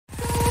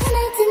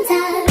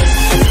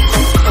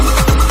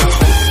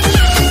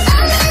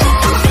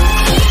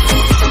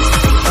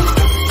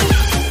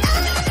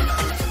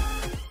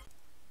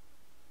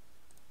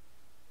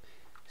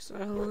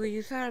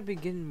gotta be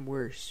getting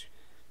worse,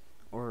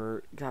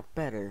 or got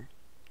better,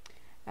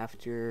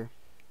 after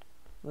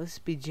Let's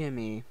Be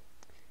Jimmy.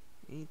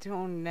 He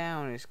toned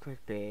down his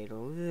clickbait a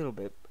little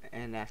bit,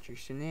 and after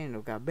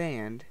Shenando got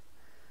banned.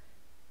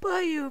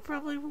 But you were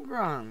probably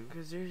wrong,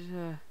 because there's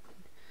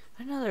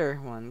another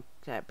one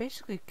that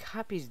basically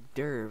copies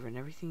Derv and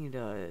everything he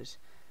does.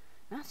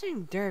 Not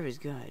saying Derv is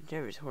good,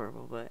 Derv is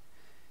horrible, but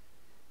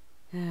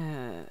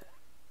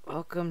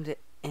welcome to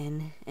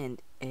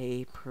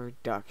N&A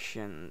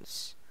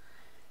Productions.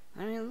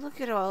 I mean, look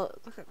at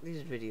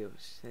these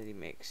videos that he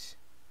makes.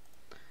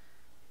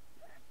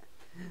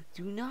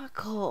 Do not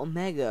call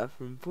Omega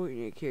from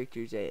Fortnite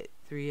characters at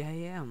 3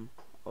 AM,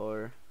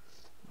 or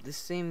the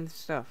same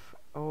stuff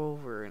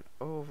over and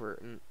over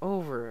and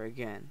over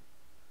again.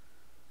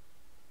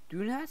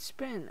 Do not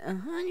spend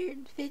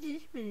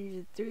 150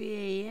 minutes at 3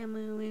 AM,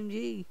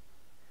 OMG.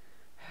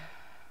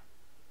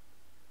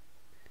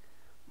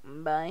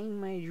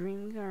 Buying my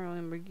dream car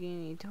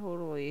Lamborghini,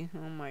 totally,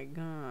 oh my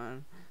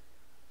god.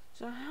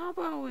 So how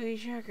about we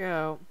check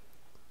out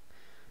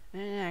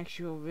an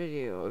actual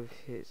video of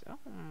his? Oh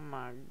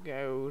my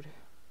god.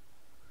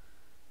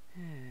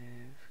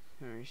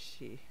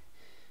 Mercy.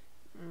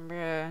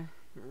 Bruh.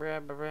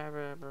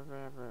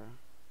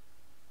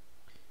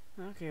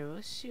 Okay,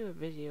 let's see a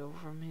video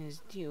from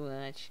his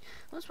watch.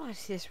 Let's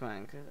watch this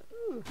one.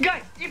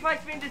 Guys, if I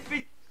spin this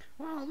video.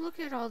 Wow, look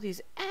at all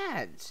these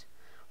ads.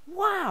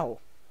 Wow.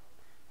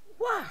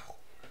 Wow.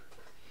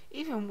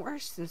 Even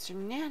worse than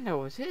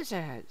Fernando with his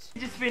ads.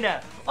 This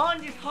winner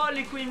on this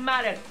Harley Quinn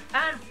mallet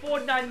and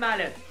Fortnite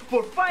mallet.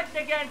 For 5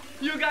 seconds,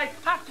 you guys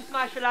have to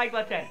smash the like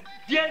button.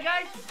 Dear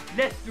guys,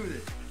 let's do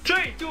this.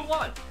 3, 2,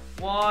 1.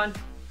 1,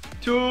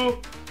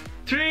 2,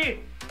 3,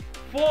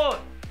 4,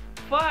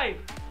 5,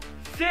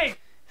 6.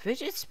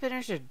 Fidget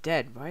spinners are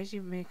dead. Why is he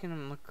making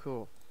them look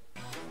cool?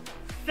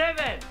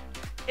 7,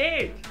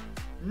 8,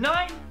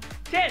 9,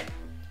 10.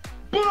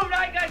 Boom!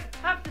 Now you guys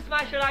have to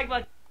smash the like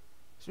button.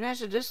 Smash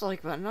the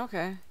dislike button,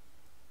 okay.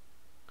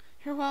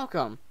 You're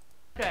welcome.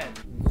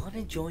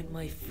 Wanna join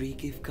my free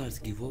gift cards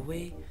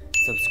giveaway?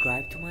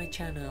 Subscribe to my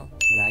channel,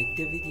 like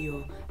the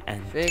video,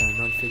 and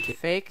turn on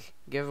fake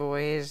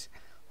giveaways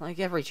like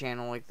every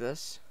channel like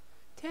this.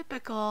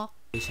 Typical.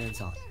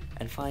 Notifications on.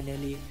 And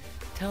finally,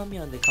 tell me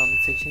on the comment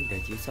section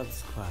that you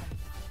subscribe.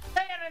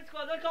 Hey everyone,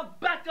 squad, welcome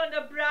back to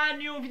another brand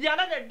new video,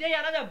 another day,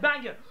 another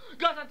banger.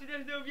 Guys, on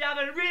today's video we have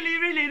a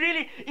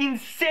really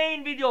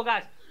insane video,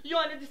 guys. You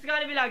know, this is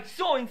gonna be like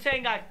so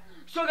insane, guys.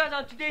 So guys,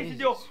 on today's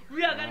video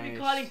we are gonna be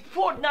calling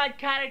Fortnite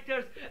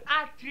characters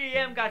at 3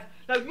 AM, guys.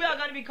 Like, we are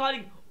gonna be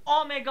calling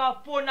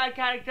Omega Fortnite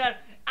character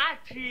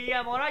at 3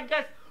 AM. Alright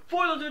guys,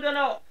 for those who don't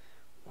know,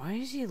 why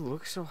does he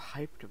look so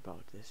hyped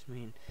about this? I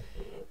mean,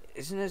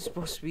 isn't it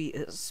supposed to be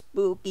a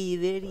spooky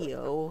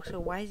video? So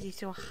why is he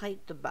so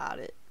hyped about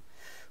it?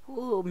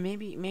 Oh,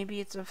 maybe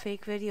it's a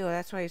fake video.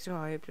 That's why he's so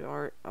hyped.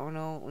 Or oh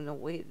no,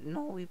 wait,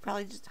 no, he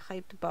probably just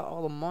hyped about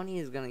all the money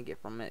he's gonna get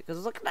from it.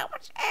 Cause look at how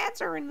much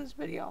ads are in this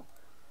video.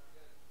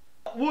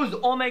 who's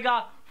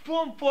Omega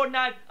from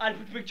Fortnite? I'll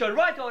put picture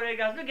right over here,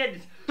 guys. Look at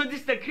this. So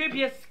this is the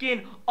creepiest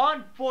skin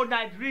on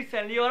Fortnite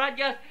recently. Alright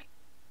guys.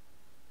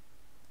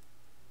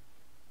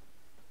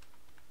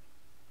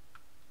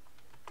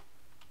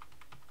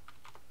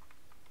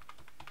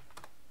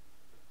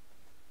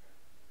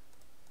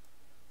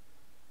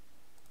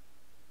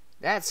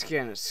 That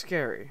skin is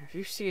scary. If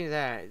you see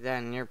that,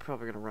 then you're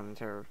probably gonna run in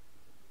terror.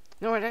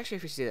 No, wait, actually,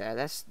 if you see that,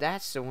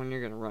 that's the one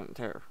you're gonna run in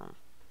terror from.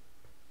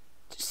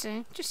 Just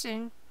saying.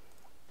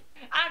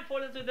 And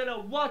for those who don't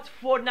know what's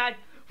Fortnite,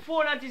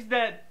 Fortnite is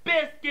the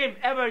best game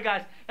ever,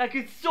 guys. Like,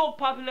 it's so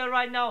popular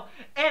right now.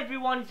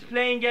 Everyone is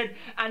playing it,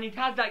 and it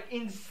has like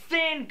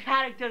insane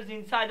characters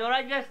inside.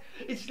 Alright, guys,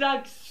 it's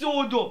like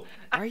so dope.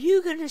 Are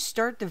you gonna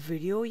start the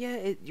video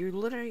yet? You're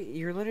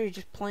literally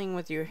just playing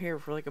with your hair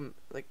for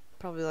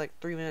probably like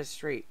 3 minutes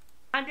straight.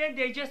 And then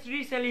they just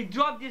recently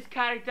dropped this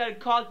character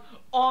called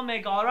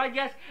Omega, alright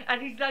guys?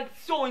 And he's like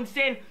so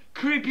insane,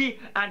 creepy,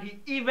 and he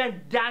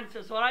even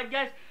dances, alright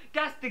guys?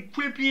 That's the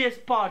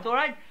creepiest part,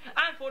 alright?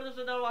 And for those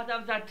who don't know what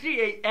happens at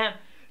 3 AM,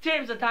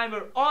 time's the time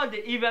where all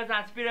the evils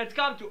and spirits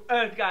come to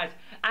Earth, guys,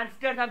 and it's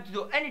their time to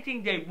do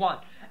anything they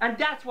want. And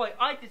that's why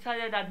I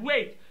decided that,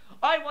 wait,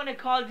 I want to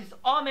call this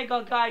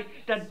Omega guy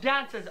that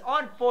dances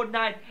on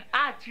Fortnite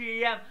at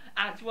 3 AM.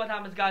 That's what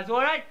happens, guys,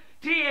 alright?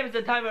 3 AM is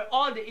the time where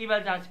all the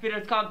evils and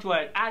spirits come to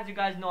Earth, as you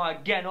guys know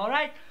again,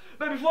 alright?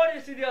 But before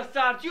this video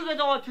starts, you guys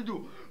know what to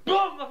do.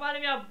 Boom! Follow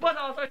me on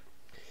button.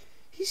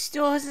 He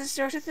still hasn't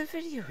started the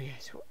video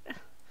yet.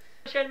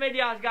 Social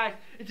medias, guys.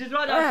 It is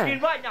right on screen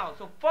right now.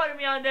 So follow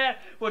me on there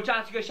for a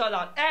chance to get shout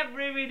out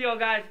every video,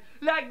 guys,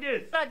 like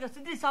this. Alright guys,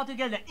 so this is how to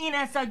get the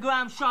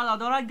Instagram shout out,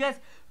 alright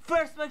guys?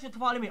 First, make sure to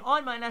follow me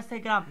on my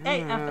Instagram,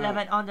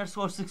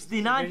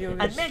 AF11_69,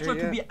 and make sure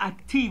to be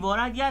active,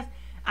 alright guys?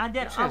 And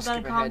then I'm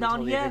gonna come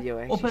down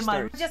here, open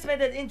my, just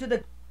made it into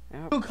the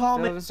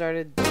comment.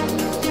 Started.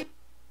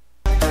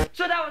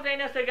 So that was the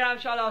Instagram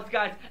shoutouts,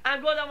 guys.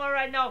 And go down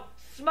right now,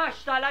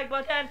 smash that like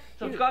button,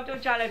 subscribe to the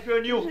channel if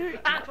you're new,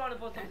 and turn on the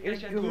post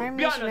notification to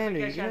be on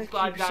notification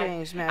squad,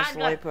 guys. Smash And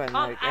the like guys, button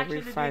I'm like every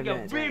actually 5 doing a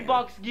minutes.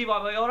 V-Box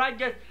giveaway, alright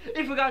guys?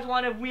 If you guys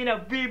want to win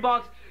a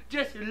V-Box,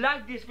 just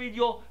like this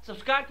video,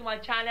 subscribe to my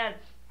channel,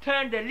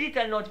 turn the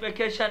little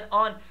notification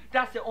on.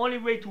 That's the only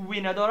way to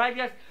win it, alright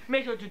guys?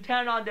 Make sure to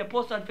turn on the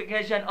post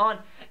notification on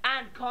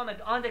and comment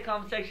on the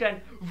comment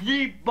section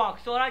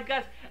V-Box, alright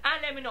guys?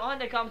 And let me know on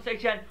the comment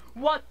section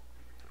what.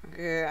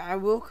 Okay, I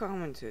will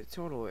comment it,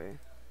 totally.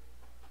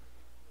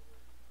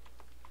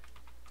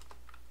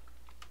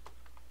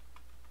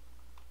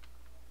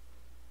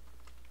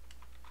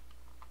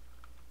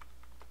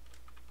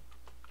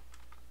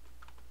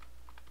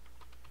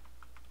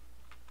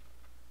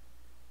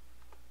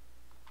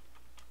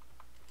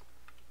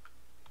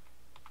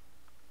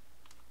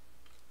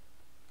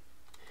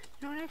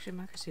 No, actually, I'm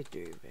not gonna say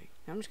dirty big.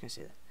 I'm just gonna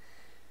say that.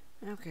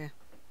 Okay,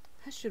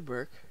 that should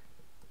work.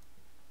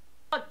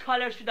 What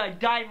color should I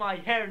dye my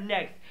hair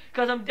next?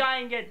 Because I'm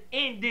dyeing it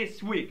in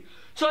this week.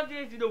 So in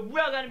today's video,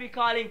 we're going to be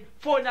calling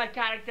Fortnite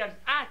characters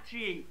at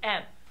 3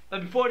 AM.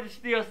 But before this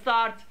video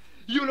starts,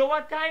 you know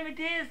what time it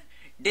is?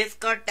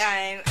 Disco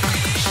time.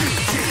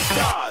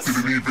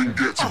 Didn't even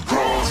get to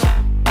cross.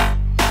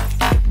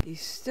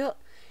 He's still...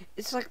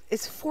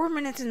 It's 4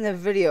 minutes in the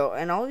video,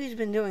 and all he's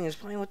been doing is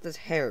playing with his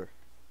hair.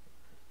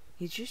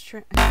 He's just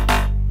trying...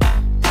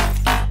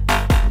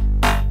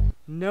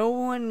 No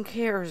one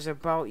cares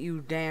about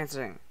you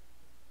dancing.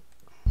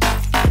 3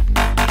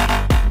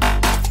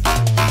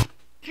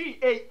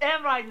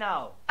 AM right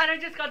now. And I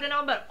just got the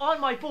number on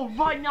my phone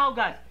right now,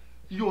 guys.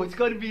 Yo, it's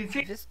going to be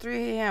insane. If it's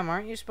 3 AM,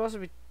 aren't you supposed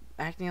to be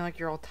acting like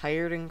you're all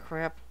tired and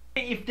crap?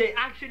 If they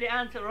actually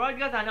answer, right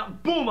guys, I know,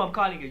 boom, I'm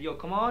calling it. Yo,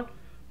 come on.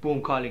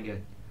 Boom, calling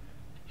it.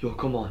 Yo,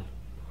 come on.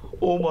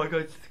 Oh my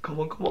god, come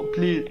on,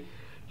 please.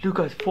 Look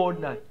guys,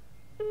 Fortnite.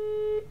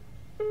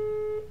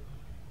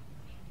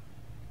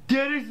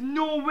 There is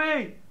no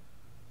way.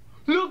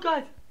 Look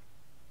guys,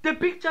 the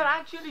picture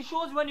actually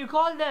shows when you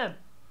call them.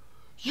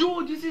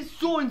 Yo, this is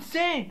so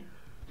insane.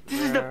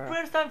 This is the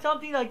first time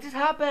something like this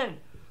happened.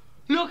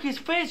 Look, his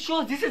face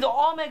shows. This is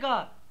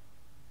Omega.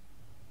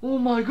 Oh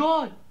my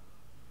god.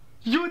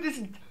 Yo, this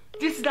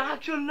is the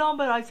actual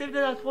number. I saved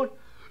it as for.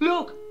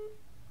 Look,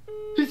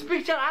 his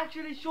picture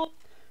actually shows.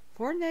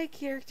 Fortnite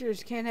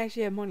characters can't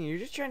actually have money. You're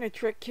just trying to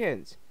trick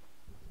kids.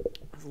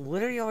 That's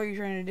literally all you're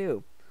trying to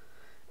do.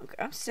 Okay,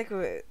 I'm sick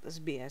of it. This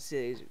BS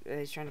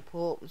he's trying to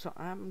pull up, so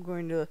I'm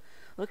going to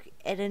look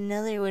at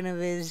another one of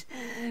his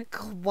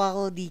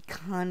quality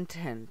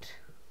content.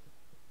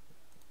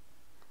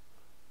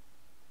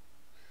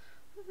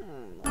 Let's see.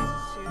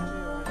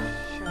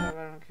 Shut up, I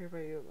don't care about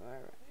you.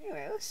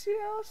 Anyway, let's see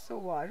what else to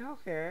watch.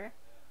 Okay.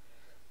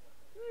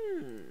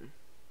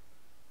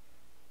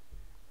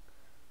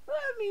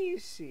 Let me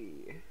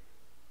see.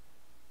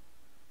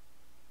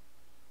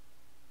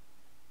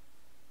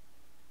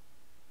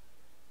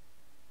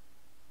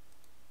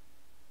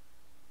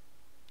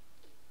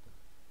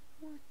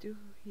 What do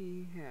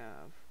he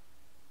have?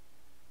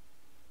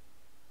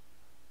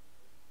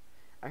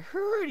 I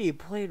heard he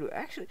played with...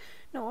 Actually,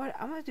 no, what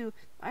I'm gonna do...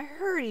 I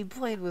heard he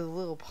played with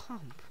Lil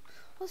Pump.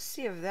 Let's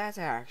see if that's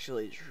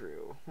actually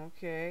true,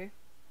 okay?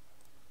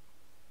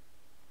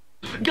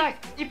 Guys,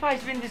 if I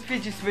spin this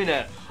fidget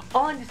spinner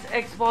on this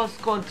Xbox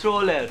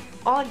controller,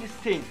 on this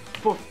thing,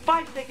 for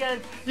 5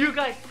 seconds, you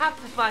guys have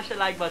to smash the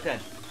like button.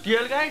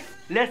 Deal guys?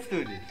 Let's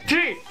do this.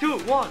 3, 2,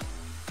 1.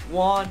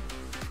 1,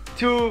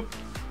 2,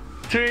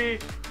 3,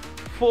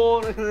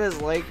 4, Look at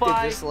this like to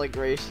 5, dislike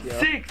ratio.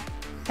 6,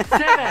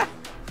 7,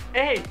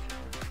 8,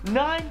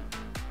 9,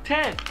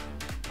 10.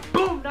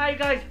 Boom! Now you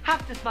guys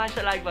have to smash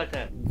the like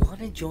button.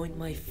 Wanna join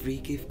my free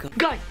gift card?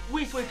 Guys,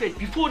 wait,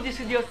 before this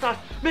video starts,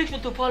 make sure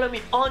to follow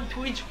me on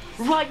Twitch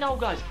right now,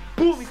 guys.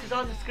 Boom, it is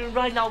on the screen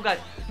right now, guys.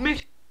 Make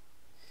sure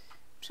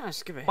I'm trying to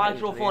skip ahead.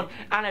 microphone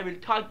and I will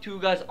talk to you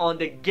guys on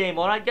the game.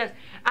 Alright guys,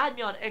 add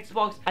me on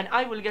Xbox and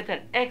I will get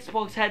an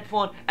Xbox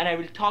headphone and I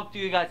will talk to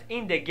you guys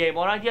in the game.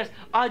 Alright guys,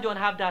 I don't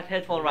have that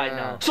headphone right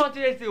now. So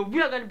today's video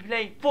we are going to be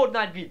playing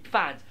Fortnite with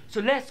fans. So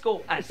let's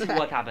go and see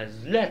what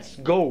happens. Let's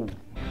go.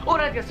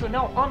 Alright guys, so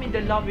now I'm in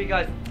the lobby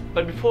guys.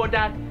 But before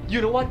that,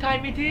 you know what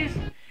time it is?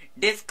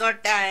 Disco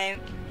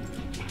time.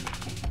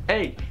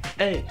 Hey.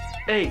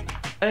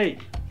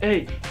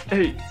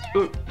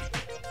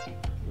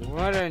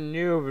 What a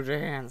noob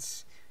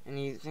dance. And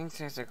he thinks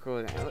that's a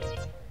cool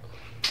dance.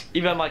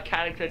 Even my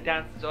character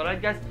dances, alright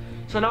guys?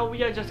 So now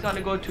we are just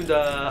gonna go to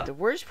The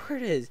worst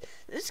part is,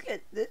 this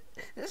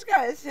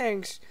guy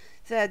thinks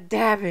that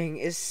dabbing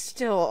is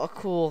still a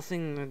cool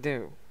thing to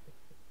do.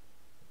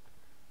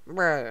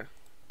 Bruh.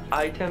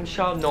 item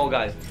shop. No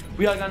guys,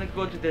 we are gonna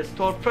go to the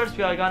store. First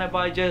we are gonna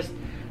buy just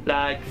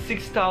like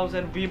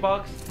 6,000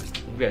 V-Bucks.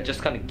 We are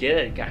just gonna get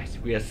it guys.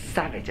 We are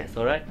savages,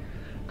 alright?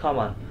 Come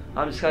on,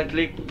 I'm just gonna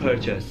click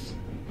purchase.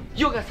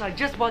 Yo guys, I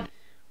just bought.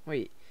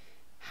 Wait,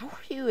 how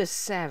are you a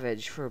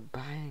savage for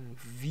buying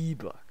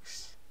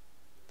V-Bucks?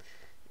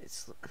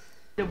 It's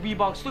the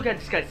V-Bucks. Look at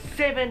this guys,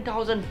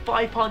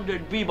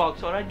 7,500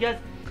 V-Bucks, alright guys?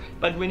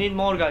 but we need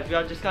more, guys. We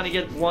are just gonna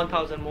get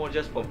 1,000 more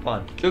just for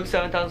fun. Look,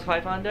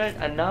 7,500,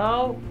 and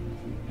now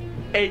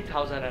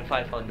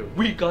 8,500.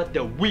 We got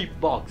the Weep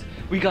box.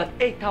 We got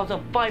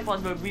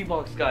 8,500 Weep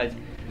box, guys.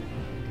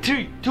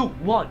 3, 2,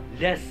 1,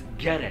 let's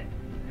get it.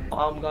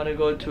 I'm gonna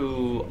go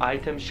to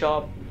item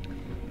shop.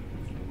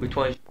 Which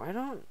one? Why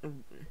don't...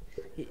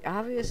 He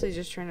obviously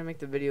just trying to make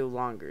the video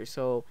longer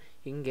so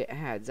he can get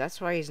ads.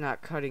 That's why he's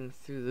not cutting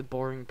through the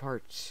boring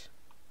parts.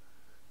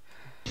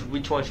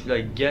 Which one should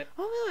I get?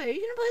 Oh, wait, are you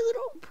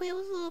gonna play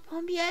with little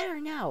Pumpy yet or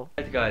no?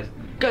 Right, guys,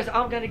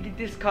 I'm gonna get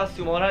this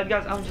costume. Alright,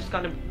 guys, I'm just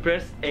gonna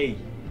press A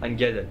and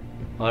get it.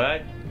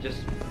 Alright,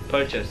 just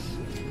purchase.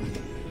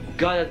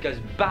 Got it, guys.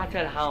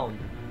 Battle Hound.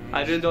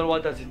 I really don't know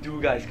what does it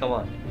do, guys. Come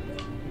on.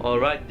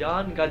 Alright,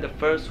 done. Got the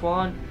first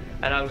one,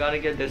 and I'm gonna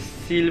get the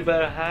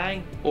silver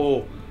hang.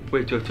 Oh,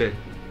 wait.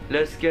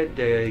 Let's get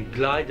the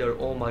glider.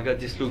 Oh my god,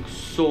 this looks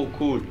so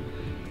cool.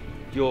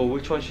 Yo,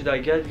 which one should I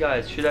get,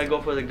 guys? Should I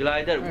go for the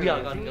glider? We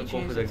are gonna go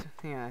for the...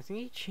 Yeah, I think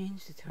he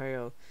changed the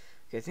title.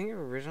 I think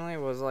originally it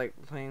was like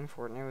playing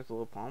Fortnite with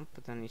Lil Pump,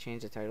 but then he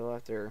changed the title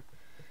after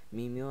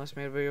Memeulous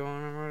made a video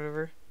on him or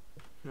whatever.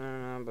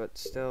 No, but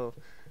still,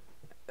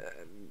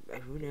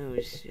 who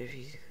knows if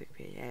he's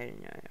clickbait? I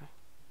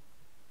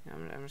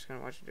don't know. I'm just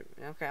gonna watch it.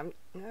 Okay, I'm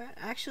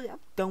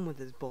done with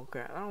this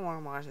bullcrap. I don't want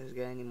to watch this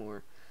guy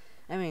anymore.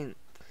 I mean,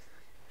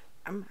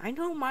 I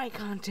know my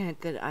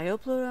content that I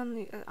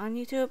upload on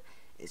YouTube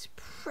is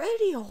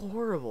pretty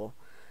horrible,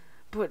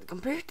 but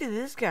compared to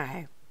this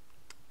guy,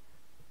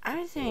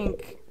 I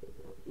think,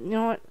 you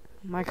know what,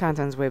 my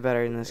content's way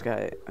better than this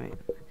guy. I mean,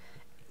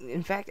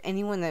 in fact,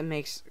 anyone that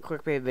makes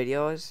clickbait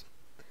videos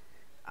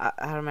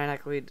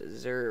automatically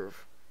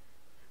deserve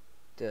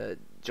to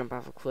jump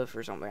off a cliff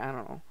or something. I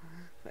don't know.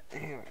 But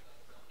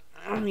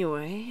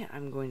anyway,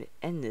 I'm going to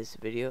end this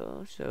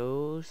video,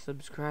 so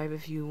subscribe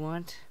if you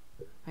want.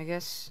 I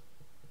guess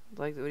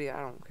like the video. I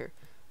don't care.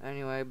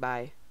 Anyway,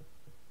 bye.